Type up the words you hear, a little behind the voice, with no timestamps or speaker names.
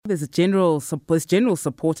There's general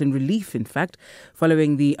support and relief, in fact,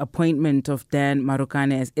 following the appointment of Dan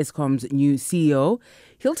Marokane as Eskom's new CEO.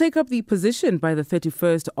 He'll take up the position by the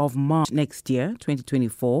 31st of March next year,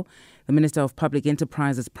 2024. The Minister of Public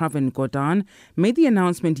Enterprises, Pravin Gordhan, made the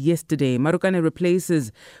announcement yesterday. Marokane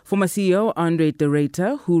replaces former CEO Andre de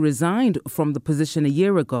Ruyter, who resigned from the position a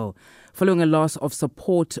year ago, following a loss of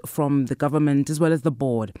support from the government as well as the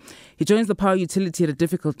board. He joins the power utility at a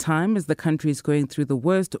difficult time as the country is going through the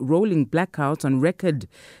worst rolling blackouts on record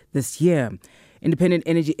this year. Independent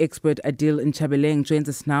energy expert Adil Nchabeleng joins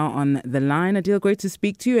us now on the line. Adil, great to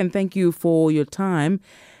speak to you and thank you for your time.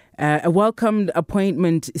 A welcomed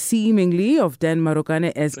appointment, seemingly, of Dan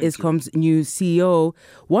Marokane as Eskom's new CEO.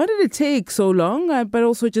 Why did it take so long? But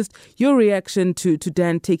also just your reaction to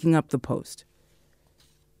Dan taking up the post.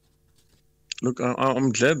 Look,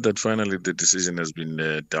 I'm glad that finally the decision has been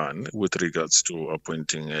done with regards to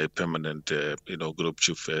appointing a permanent, group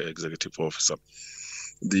chief executive officer.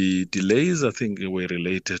 The delays, I think, were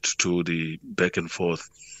related to the back and forth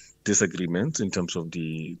disagreements in terms of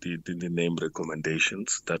the name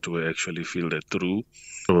recommendations that were actually filtered through.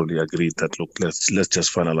 Probably agreed that, look, let's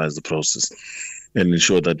just finalize the process and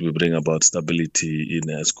ensure that we bring about stability in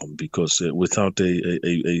Eskom, because without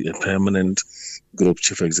a permanent group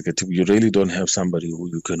chief executive, you really don't have somebody who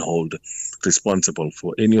you can hold responsible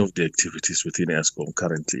for any of the activities within Eskom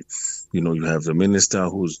currently. You have the minister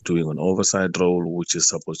who's doing an oversight role, which is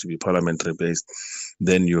supposed to be parliamentary based.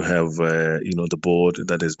 Then you have, the board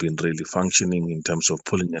that has been really functioning in terms of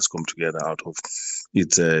pulling Eskom together out of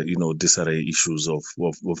its, disarray issues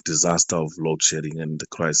of disaster, of load shedding and the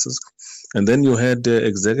crisis. And then you had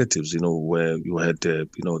executives, where you had,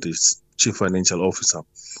 this chief financial officer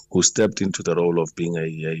who stepped into the role of being a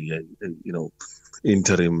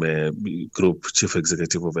interim group chief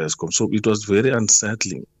executive of Eskom. So it was very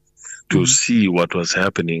unsettling to see what was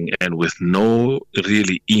happening and with no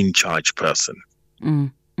really in-charge person.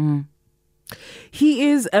 He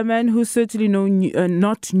is a man who's certainly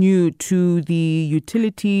not new to the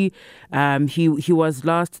utility. He was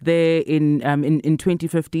last there in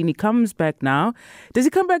 2015. He comes back now. Does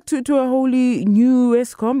he come back to a wholly new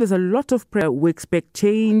Eskom? There's a lot of prayer. We expect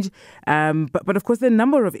change, but of course there are a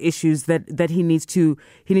number of issues that he needs to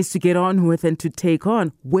get on with and to take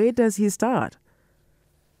on. Where does he start?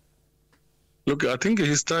 Look, I think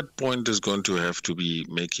his start point is going to have to be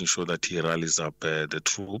making sure that he rallies up the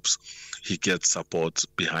troops. He gets support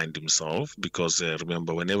behind himself, because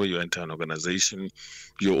remember, whenever you enter an organization,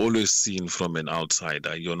 you're always seen from an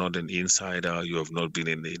outsider. You're not an insider. You have not been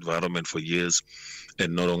in the environment for years.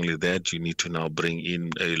 And not only that, you need to now bring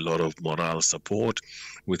in a lot of moral support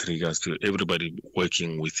with regards to everybody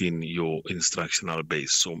working within your instructional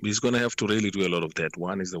base. So he's going to have to really do a lot of that.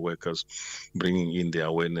 One is the workers bringing in the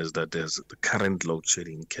awareness that the current load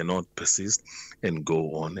shedding cannot persist and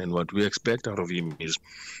go on. And what we expect out of him is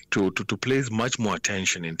to place much more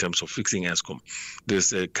attention in terms of fixing Eskom.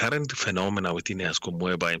 There's a current phenomena within Eskom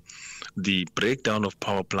whereby the breakdown of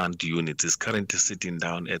power plant units is currently sitting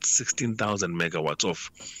down at 16,000 megawatts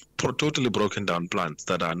of totally broken down plants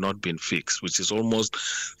that are not being fixed, which is almost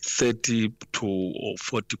 30 to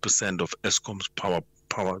 40% of Eskom's power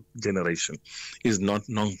generation is not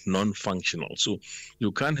non-functional. So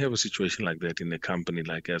you can't have a situation like that in a company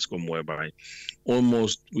like Eskom, whereby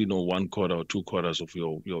almost 1/4 or 2/4 of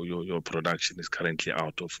your production is currently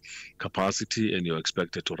out of capacity, and you're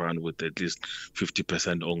expected to run with at least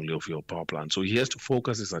 50% only of your power plant. So he has to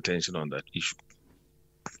focus his attention on that issue.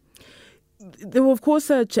 There were, of course,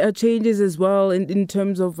 changes as well in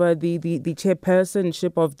terms of the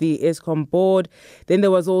chairpersonship of the Eskom board. Then there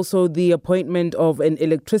was also the appointment of an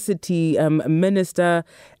electricity minister,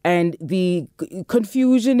 and the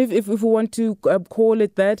confusion, if we want to call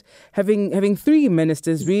it that, having three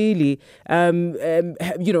ministers really,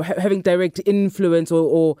 having direct influence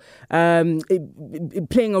or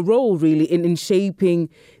playing a role really in shaping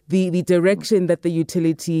the direction that the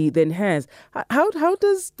utility then has. How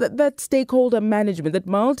does that stakeholder management, that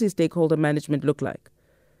multi-stakeholder management look like?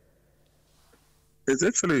 It's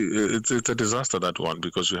actually it's a disaster, that one,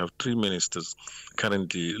 because you have three ministers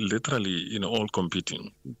currently literally all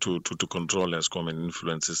competing to control Eskom and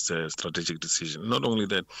influence its strategic decision. Not only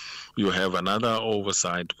that, you have another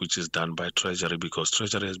oversight which is done by Treasury, because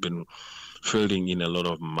Treasury has been filling in a lot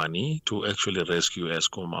of money to actually rescue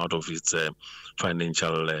Eskom out of its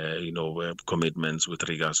financial commitments with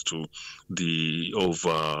regards to the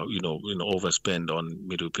overspend on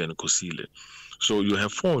Medupi and Kusile. So you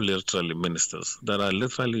have four literally ministers that are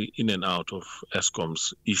literally in and out of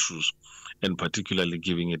Eskom's issues, and particularly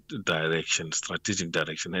giving it direction, strategic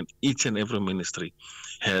direction. And each and every ministry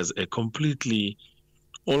has a completely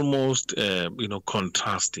almost,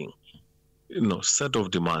 contrasting, set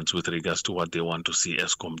of demands with regards to what they want to see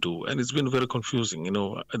Eskom do. And it's been very confusing.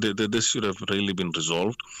 This should have really been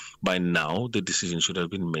resolved by now. The decision should have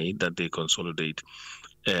been made that they consolidate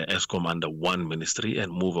Eskom under one ministry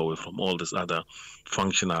and move away from all these other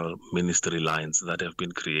functional ministry lines that have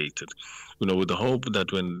been created. With the hope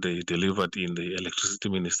that when they delivered in the electricity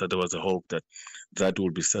minister, there was a hope that that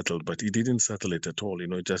will be settled, but it didn't settle it at all.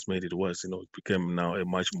 It just made it worse. It became now a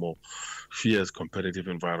much more fierce competitive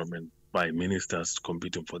environment by ministers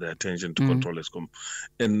competing for their attention to control Eskom.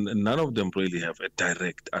 And none of them really have a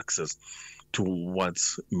direct access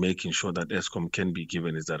towards making sure that Eskom can be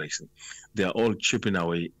given its direction. They are all chipping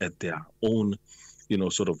away at their own,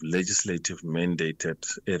 sort of legislative mandated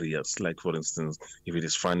areas. Like, for instance, if it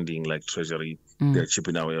is funding like Treasury, they're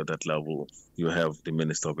chipping away at that level. You have the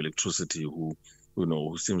Minister of Electricity who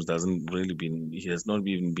seems he has not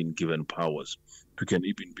even been given powers to can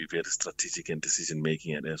even be very strategic and decision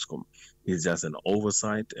making at Eskom. He's just an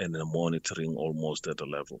oversight and a monitoring almost at a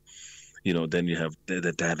level. Then you have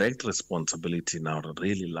the direct responsibility now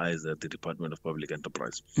really lies at the Department of Public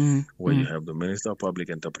Enterprise, where you have the Minister of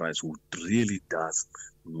Public Enterprise who really does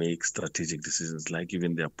make strategic decisions, like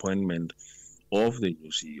even the appointment of the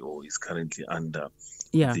new CEO is currently under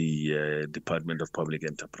the Department of Public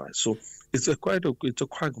Enterprise. So it's a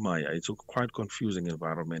quagmire. It's a quite confusing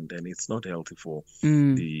environment, and it's not healthy for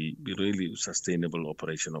the really sustainable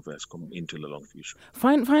operation of Eskom into the long future.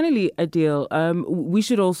 Finally, Adil, we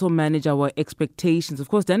should also manage our expectations. Of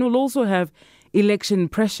course, then we'll also have election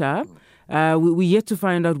pressure. We're yet to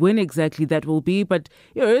find out when exactly that will be, but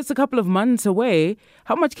it's a couple of months away.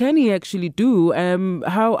 How much can he actually do?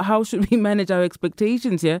 How should we manage our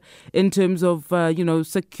expectations here in terms of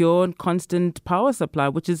secure and constant power supply,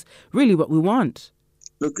 which is really what we want?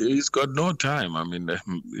 Look, he's got no time. I mean,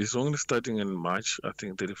 he's only starting in March, I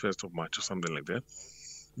think 31st of March or something like that.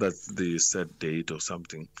 That's the set date or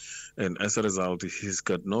something. And as a result, he's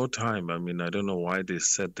got no time. I mean, I don't know why they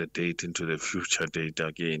set the date into the future date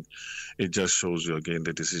again. It just shows you again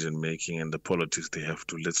the decision making and the politics they have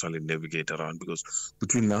to literally navigate around, because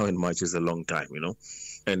between now and March is a long time,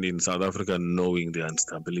 And in South Africa, knowing the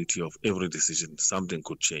instability of every decision, something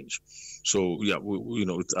could change. So, yeah,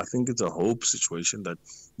 I think it's a hope situation that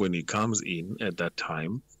when he comes in at that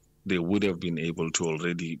time, they would have been able to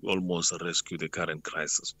already almost rescue the current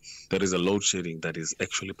crisis. There is a load shedding that is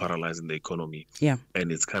actually paralyzing the economy. Yeah.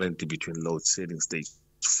 And it's currently between load shedding stage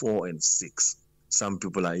 4 and 6. Some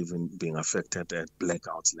people are even being affected at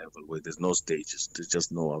blackouts level, where there's no stages. There's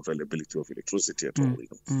just no availability of electricity at all.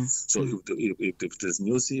 So if this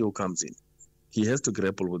new CEO comes in, he has to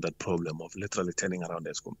grapple with that problem of literally turning around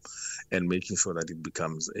Eskom and making sure that it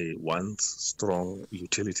becomes a once strong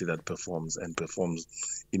utility that performs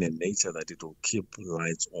in a nature that it will keep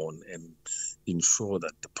lights on and ensure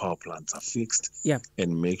that the power plants are fixed,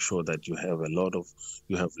 and make sure that you have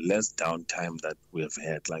less downtime that we have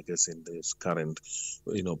had, like as in this current,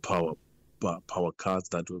 power cuts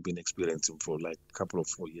that we've been experiencing for like a couple of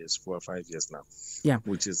 4 or 5 years now,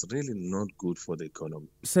 which is really not good for the economy.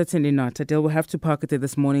 Certainly not. Adil, we'll have to park it there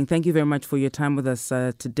this morning. Thank you very much for your time with us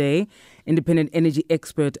today. Independent energy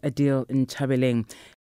expert Adil Nchabeleng.